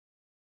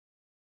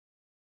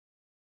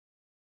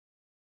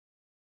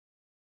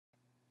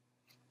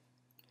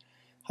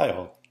Hi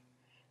all,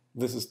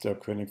 this is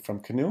Dierk König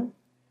from Canoe,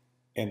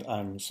 and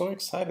I'm so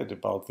excited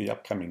about the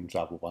upcoming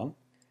JavaOne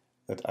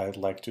that I'd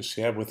like to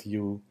share with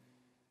you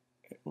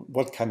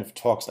what kind of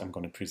talks I'm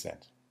going to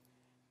present.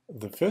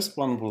 The first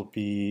one will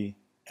be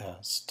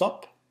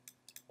Stop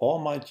or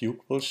My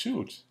Duke Will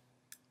Shoot.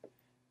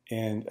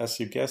 And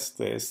as you guessed,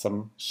 there is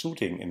some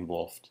shooting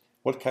involved.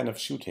 What kind of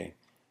shooting?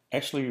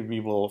 Actually, we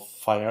will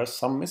fire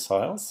some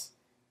missiles.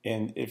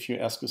 And if you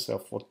ask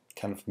yourself what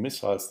kind of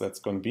missiles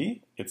that's going to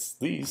be, it's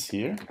these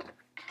here.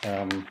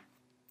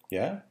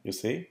 Yeah, you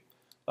see,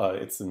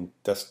 it's a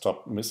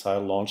desktop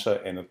missile launcher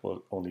and it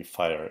will only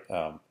fire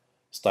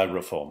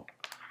styrofoam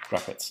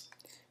rockets.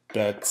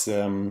 But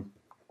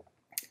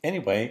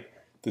anyway,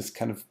 this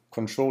kind of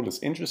control is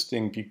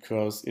interesting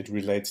because it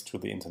relates to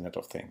the Internet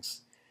of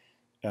Things.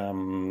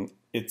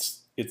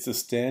 It's a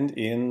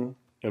stand-in,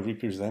 a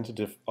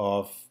representative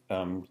of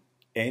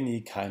any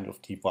kind of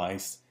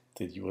device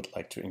that you would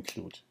like to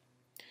include.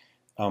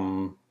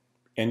 And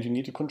you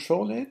need to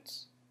control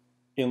it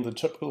in the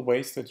typical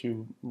ways that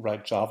you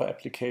write Java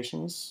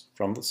applications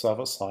from the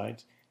server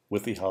side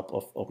with the help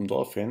of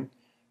OpenDolphin,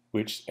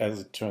 which, as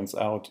it turns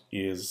out,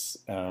 is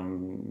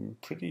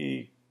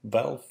pretty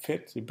well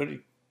fit, a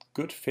pretty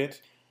good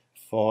fit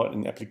for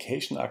an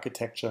application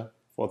architecture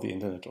for the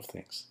Internet of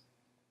Things.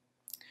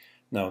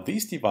 Now,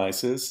 these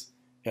devices,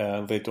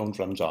 they don't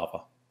run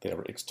Java. They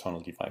are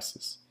external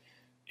devices.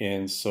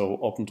 And so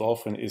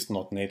OpenDolphin is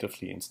not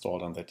natively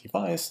installed on that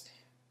device,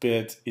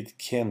 but it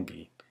can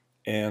be.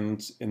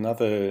 And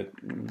another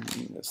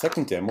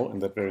second demo in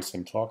that very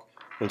same talk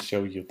will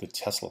show you the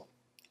Tessel.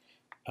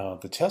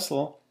 The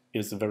Tessel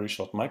is a very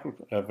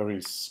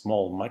very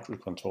small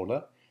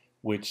microcontroller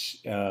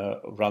which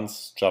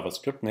runs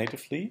JavaScript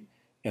natively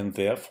and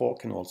therefore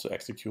can also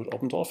execute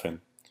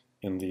OpenDolphin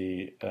in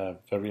the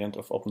variant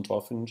of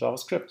OpenDolphin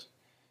JavaScript.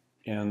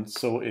 And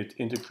so it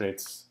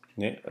integrates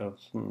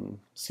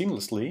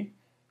seamlessly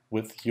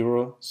with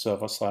your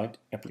server-side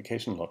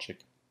application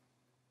logic.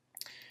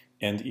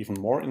 And even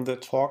more in the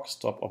talk,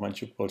 Stop or My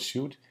Duke Will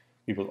Shoot,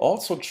 we will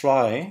also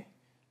try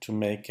to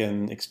make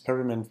an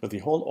experiment with the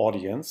whole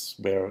audience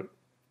where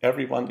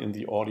everyone in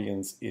the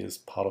audience is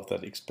part of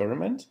that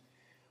experiment.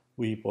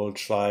 We will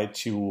try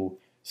to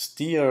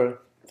steer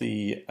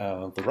the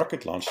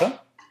rocket launcher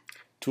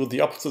to the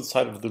opposite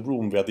side of the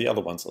room where the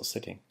other ones are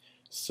sitting.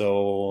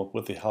 So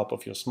with the help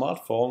of your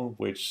smartphone,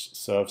 which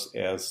serves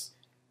as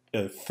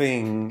a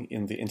thing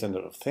in the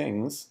Internet of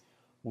Things,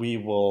 we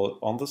will,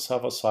 on the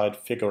server side,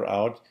 figure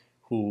out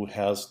who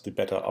has the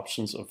better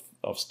options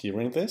of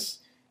steering this,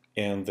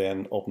 and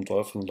then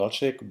OpenDolphin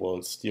logic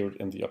will steer it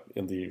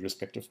in the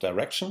respective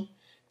direction,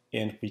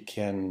 and we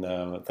can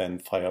then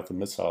fire the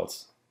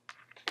missiles,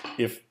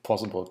 if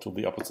possible, to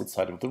the opposite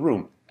side of the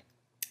room.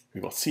 We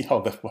will see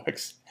how that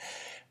works.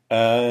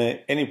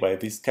 Anyway,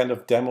 these kind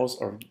of demos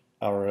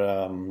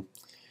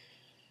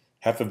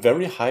have a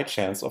very high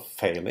chance of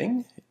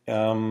failing,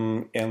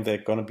 and they're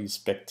going to be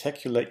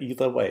spectacular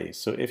either way.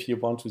 So if you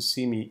want to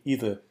see me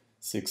either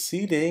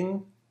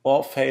succeeding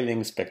or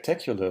failing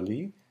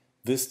spectacularly,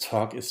 this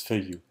talk is for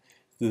you.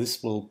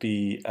 This will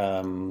be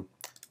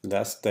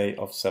last day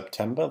of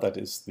September, that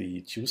is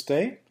the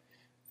Tuesday,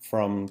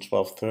 from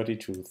 12:30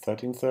 to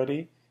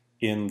 13:30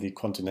 in the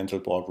Continental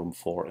Ballroom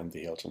 4 in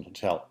the Hilton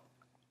Hotel.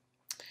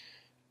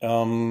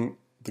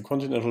 The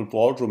Continental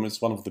Ballroom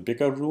is one of the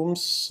bigger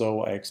rooms,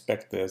 so I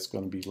expect there's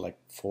going to be like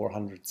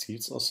 400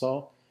 seats or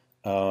so.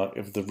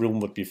 If the room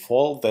would be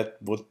full, that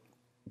would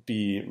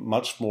be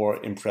much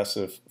more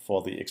impressive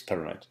for the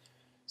experiment.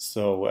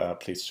 So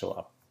please show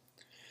up.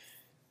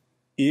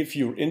 If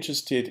you're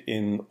interested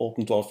in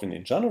OpenDolphin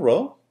in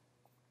general,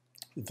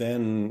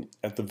 then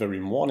at the very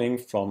morning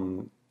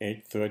from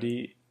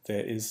 8:30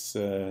 there is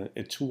a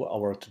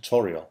 2-hour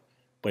tutorial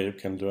where you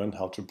can learn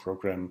how to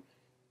program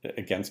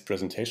against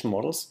presentation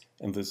models,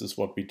 and this is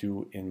what we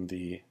do in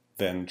the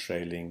then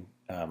trailing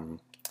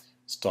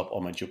Stop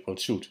or My Duke Will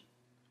Shoot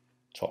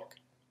talk.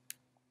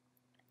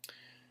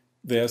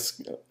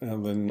 There's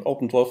then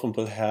OpenDolphin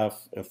will have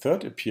a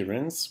third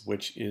appearance,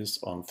 which is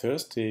on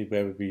Thursday,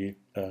 where we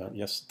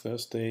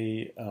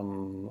Thursday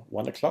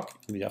 1 o'clock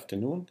in the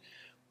afternoon,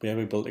 where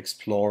we will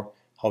explore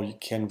how you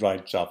can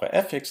write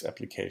JavaFX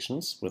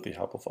applications with the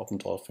help of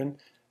OpenDolphin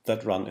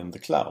that run in the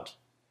cloud.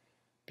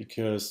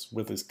 Because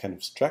with this kind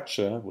of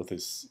structure, with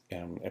this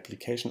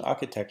application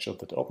architecture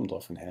that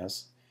OpenDolphin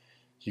has,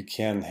 you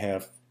can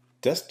have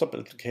desktop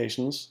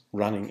applications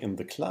running in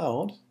the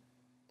cloud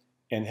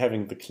and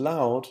having the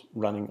cloud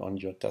running on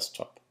your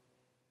desktop,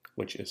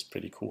 which is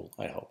pretty cool,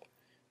 I hope.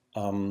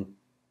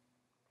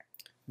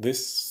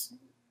 This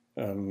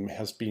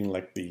has been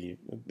like the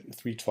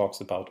 3 talks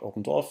about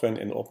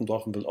OpenDolphin, and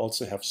OpenDolphin will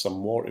also have some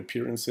more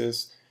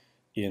appearances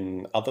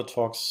in other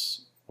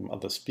talks from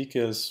other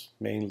speakers,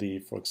 mainly,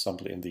 for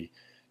example, in the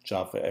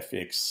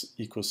JavaFX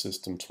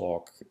ecosystem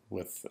talk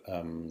with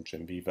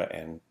Jim Weaver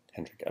and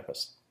Hendrik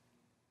Ebbers,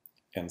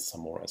 and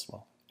some more as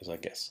well, as I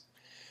guess.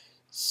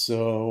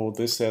 So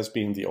this has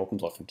been the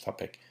OpenDolphin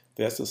topic.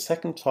 There's a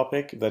second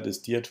topic that is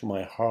dear to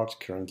my heart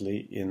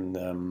currently in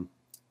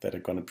that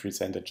I'm going to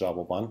present at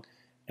JavaOne,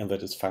 and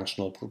that is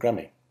functional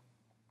programming.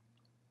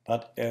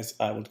 But as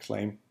I would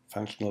claim,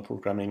 functional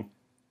programming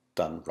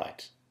done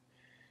right.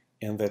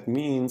 And that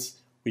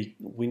means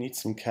we need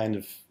some kind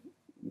of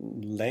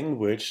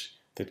language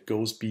that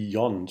goes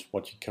beyond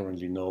what you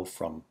currently know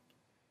from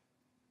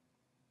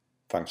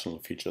functional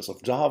features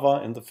of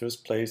Java in the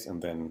first place,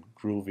 and then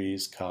Groovy,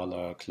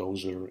 Scala,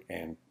 Clojure,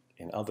 and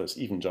others.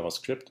 Even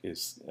JavaScript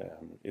is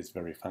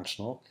very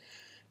functional.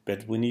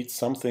 But we need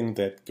something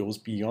that goes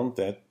beyond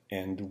that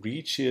and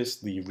reaches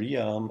the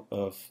realm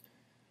of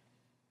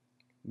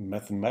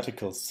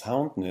mathematical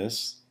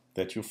soundness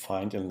that you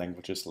find in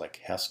languages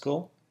like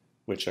Haskell,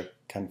 which are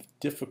kind of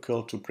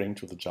difficult to bring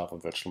to the Java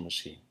virtual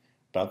machine.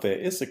 But there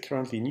is a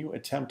currently new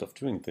attempt of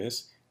doing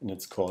this, and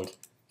it's called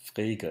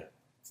Frege.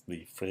 It's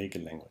the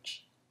Frege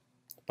language.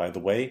 By the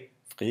way,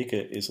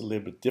 Frege is a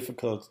little bit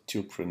difficult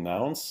to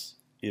pronounce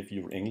if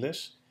you're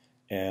English,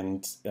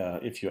 and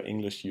if you're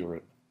English,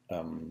 you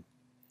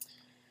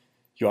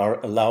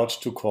are allowed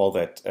to call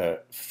that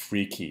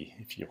freaky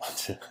if you want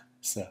to.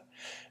 So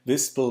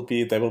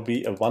there will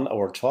be a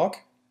 1-hour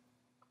talk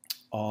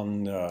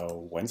on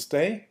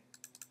Wednesday,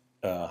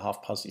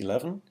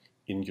 11:30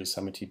 in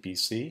Yosemite,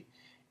 BC,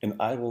 and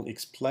I will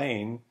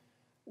explain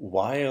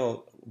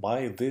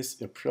why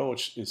this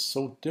approach is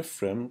so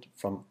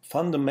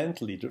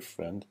fundamentally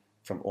different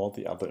from all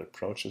the other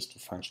approaches to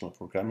functional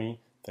programming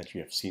that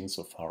you have seen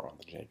so far on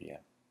the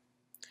JVM.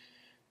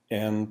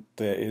 And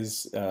there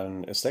is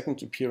a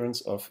second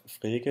appearance of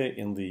Frege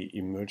in the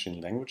Emerging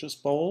Languages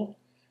Bowl,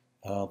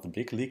 the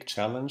Big League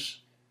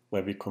Challenge,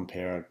 where we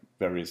compare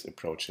various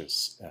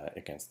approaches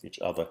against each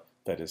other.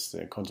 That is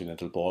the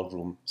Continental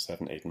Ballroom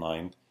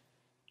 789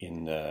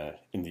 in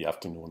the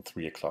afternoon,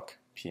 3:00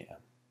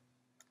 p.m.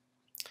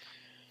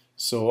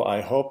 So I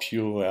hope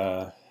you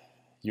are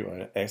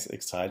as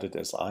excited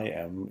as I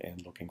am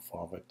and looking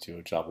forward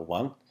to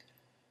JavaOne.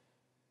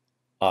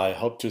 I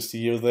hope to see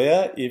you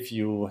there. If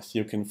you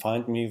can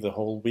find me the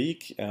whole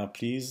week,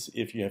 please,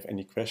 if you have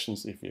any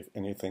questions, if you have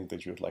anything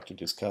that you would like to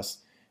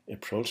discuss,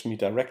 approach me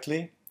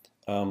directly.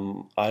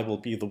 I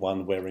will be the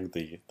one wearing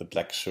the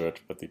black shirt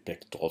with the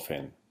big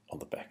dolphin on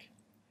the back.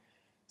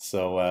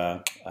 So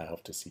I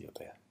hope to see you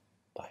there.